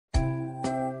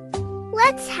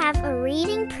Let's have a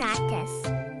reading practice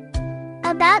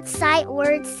about sight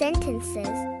word sentences.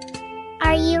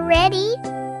 Are you ready?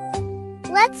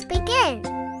 Let's begin.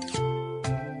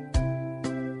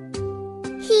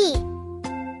 He.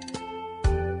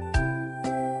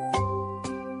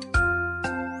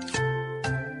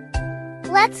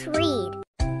 Let's read.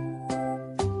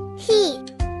 He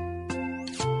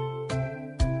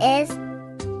is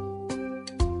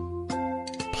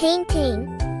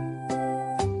painting.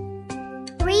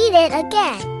 Read it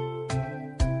again.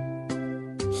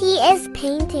 He is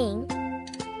painting.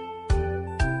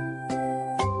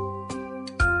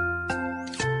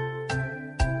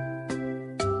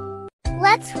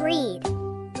 Let's read.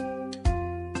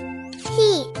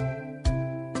 He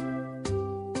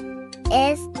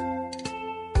is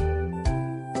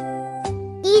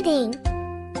eating.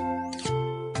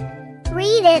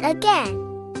 Read it again.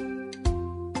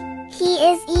 He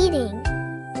is eating.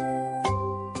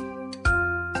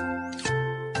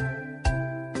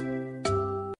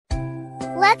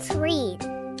 Let's read.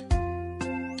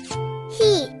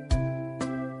 He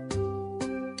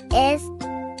is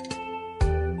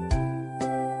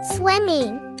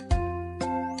swimming.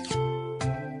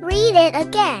 Read it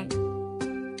again.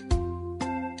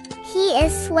 He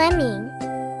is swimming.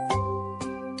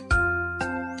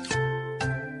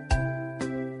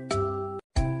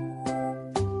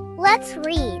 Let's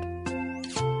read.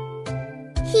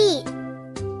 He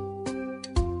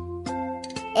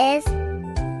is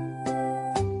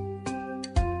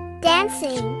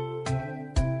dancing.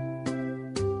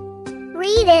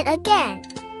 Read it again.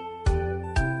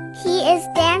 He is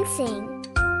dancing.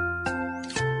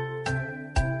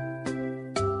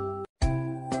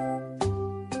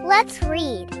 Let's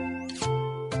read.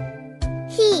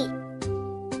 He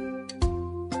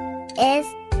is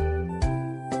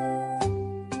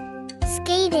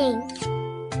skating.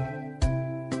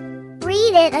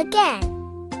 Read it again.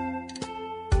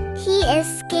 He is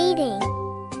skating.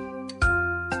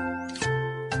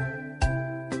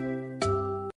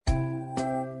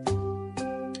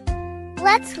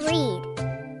 Let's read.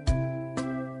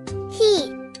 He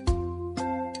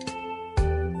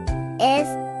is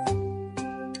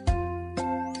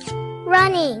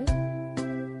running.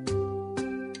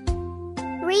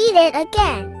 Read it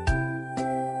again.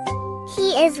 He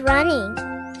is running.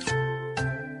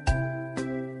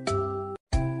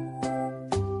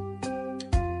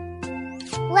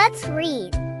 Let's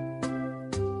read.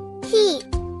 He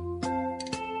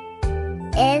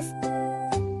is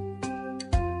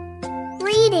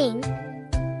reading.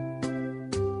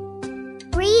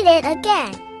 Read it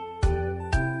again.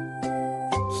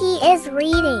 He is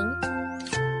reading.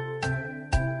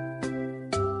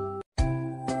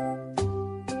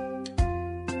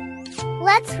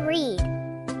 Let's read.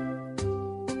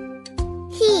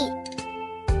 He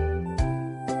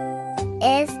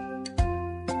is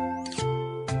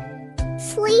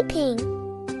sleeping.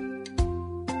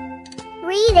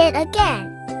 Read it again.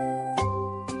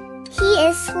 He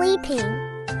is sleeping.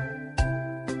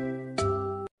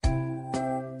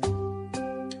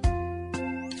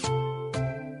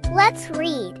 Let's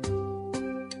read.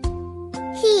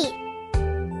 He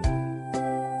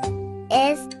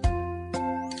is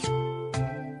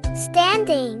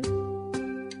standing.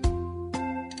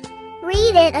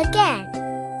 Read it again.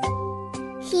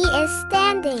 He is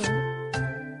standing.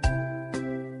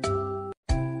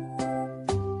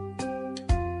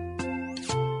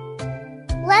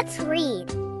 Let's read.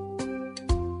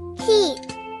 He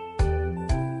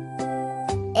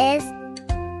is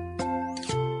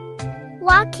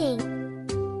walking.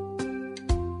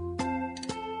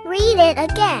 Read it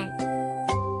again.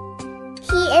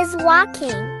 He is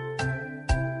walking.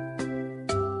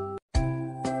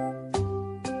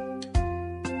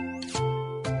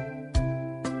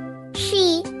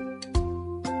 She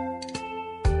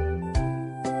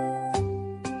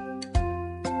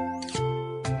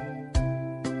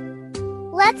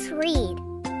Let's read.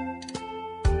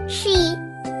 She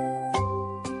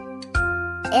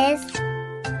is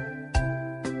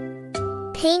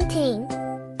painting.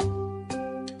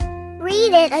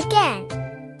 Read it again.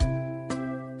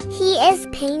 He is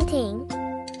painting.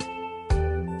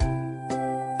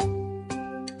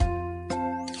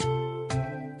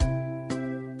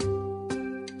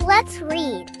 Let's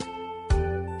read.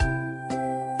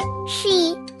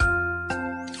 She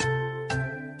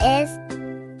is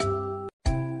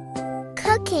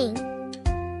cooking.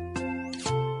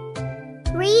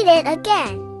 Read it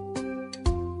again.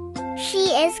 She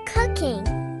is cooking.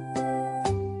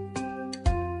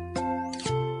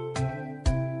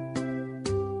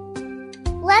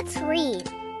 Let's read.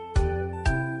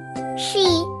 She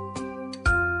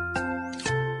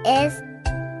is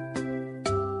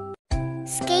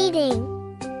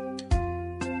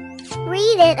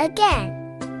it again.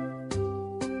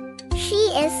 She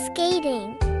is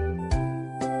skating.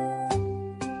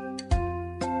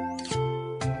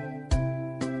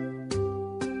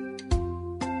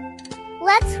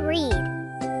 Let's read.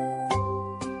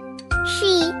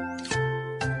 She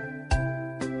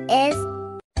is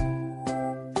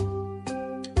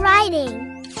riding.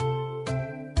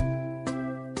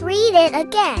 Read it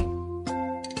again.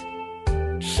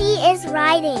 She is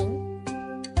riding.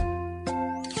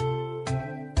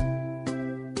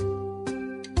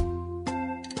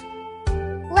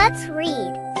 Let's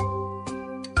read.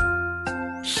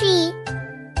 She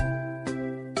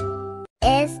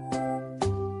is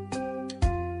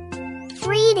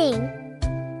reading.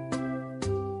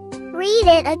 Read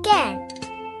it again.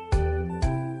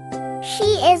 She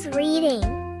is reading.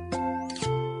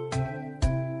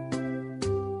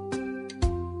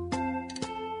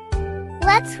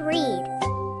 Let's read.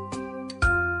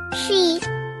 She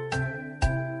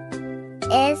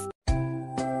is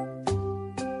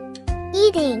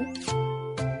eating.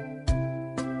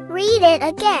 Read it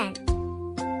again.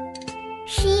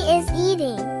 She is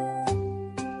eating.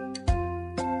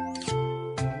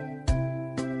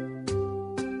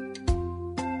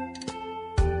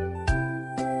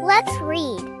 Let's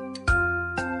read.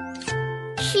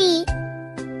 She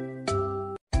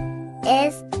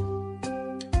is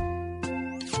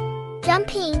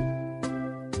jumping.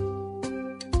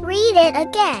 Read it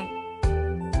again.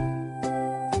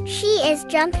 She is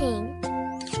jumping.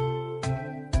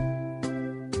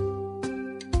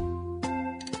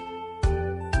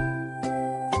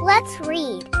 Let's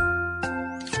read.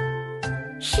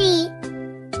 She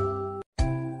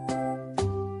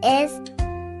is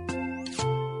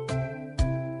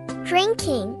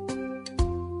drinking.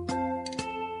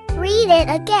 Read it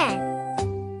again.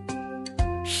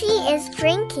 She is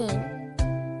drinking.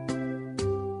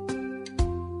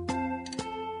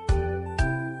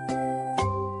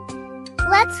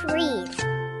 Let's read.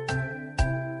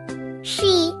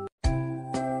 She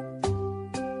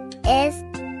is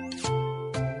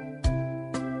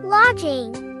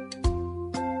lodging.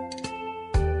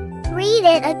 Read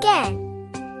it again.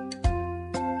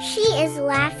 She is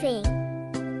laughing.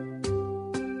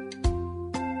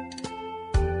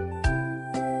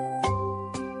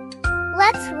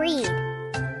 Let's read.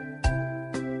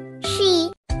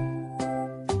 She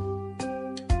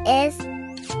is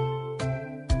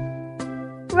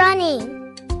running.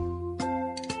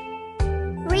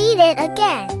 Read it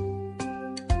again.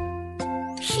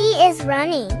 She is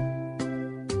running.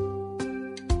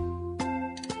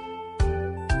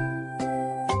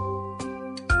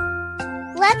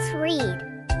 Let's read.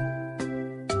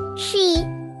 She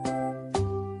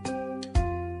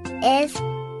is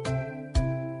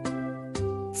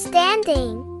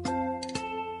standing.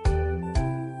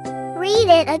 Read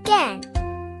it again.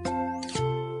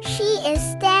 She is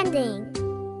standing.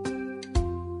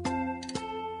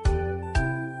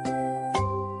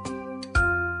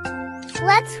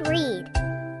 Let's read.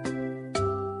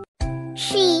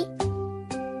 She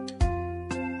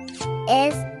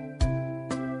is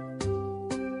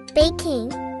baking.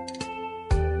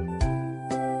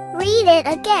 Read it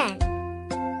again.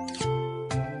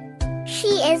 She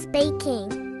is baking.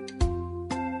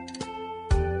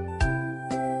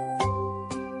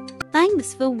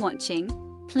 Thanks for watching.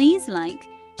 Please like,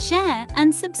 share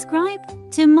and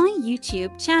subscribe to my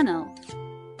YouTube channel.